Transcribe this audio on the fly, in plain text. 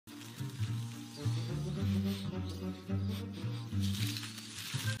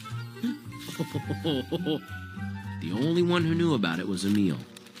The only one who knew about it was Emil.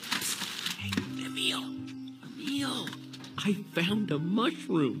 Hey, Emil! I found a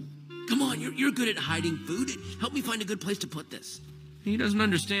mushroom. Come on, you're good at hiding food. Help me find a good place to put this. He doesn't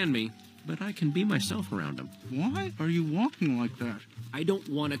understand me, but I can be myself around him. Why are you walking like that? I don't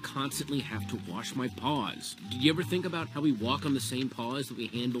want to constantly have to wash my paws. Did you ever think about how we walk on the same paws that we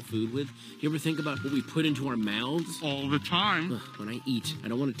handle food with? You ever think about what we put into our mouths? All the time. When I eat, I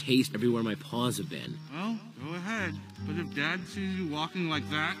don't want to taste everywhere my paws have been. Well, go ahead. But if Dad sees you walking like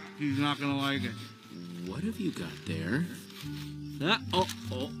that, he's not gonna like it. What have you got there?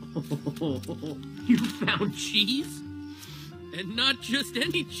 You found cheese? And not just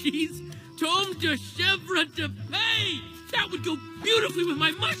any cheese. Tome de chèvre de pays! That would go beautifully with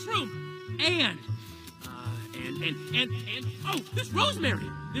my mushroom! And, oh, this rosemary!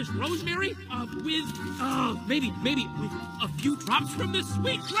 With, maybe with a few drops from this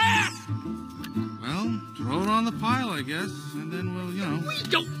sweet grass! Well, throw it on the pile, I guess, and then we'll, We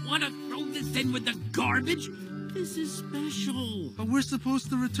don't want to throw this in with the garbage! This is special. But we're supposed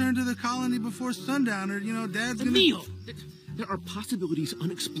to return to the colony before sundown, or, Dad's gonna... Emil! There are possibilities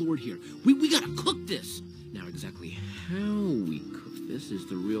unexplored here. We gotta cook this. Now, exactly how we cook this is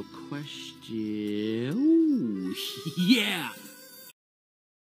the real question. Oh, yeah!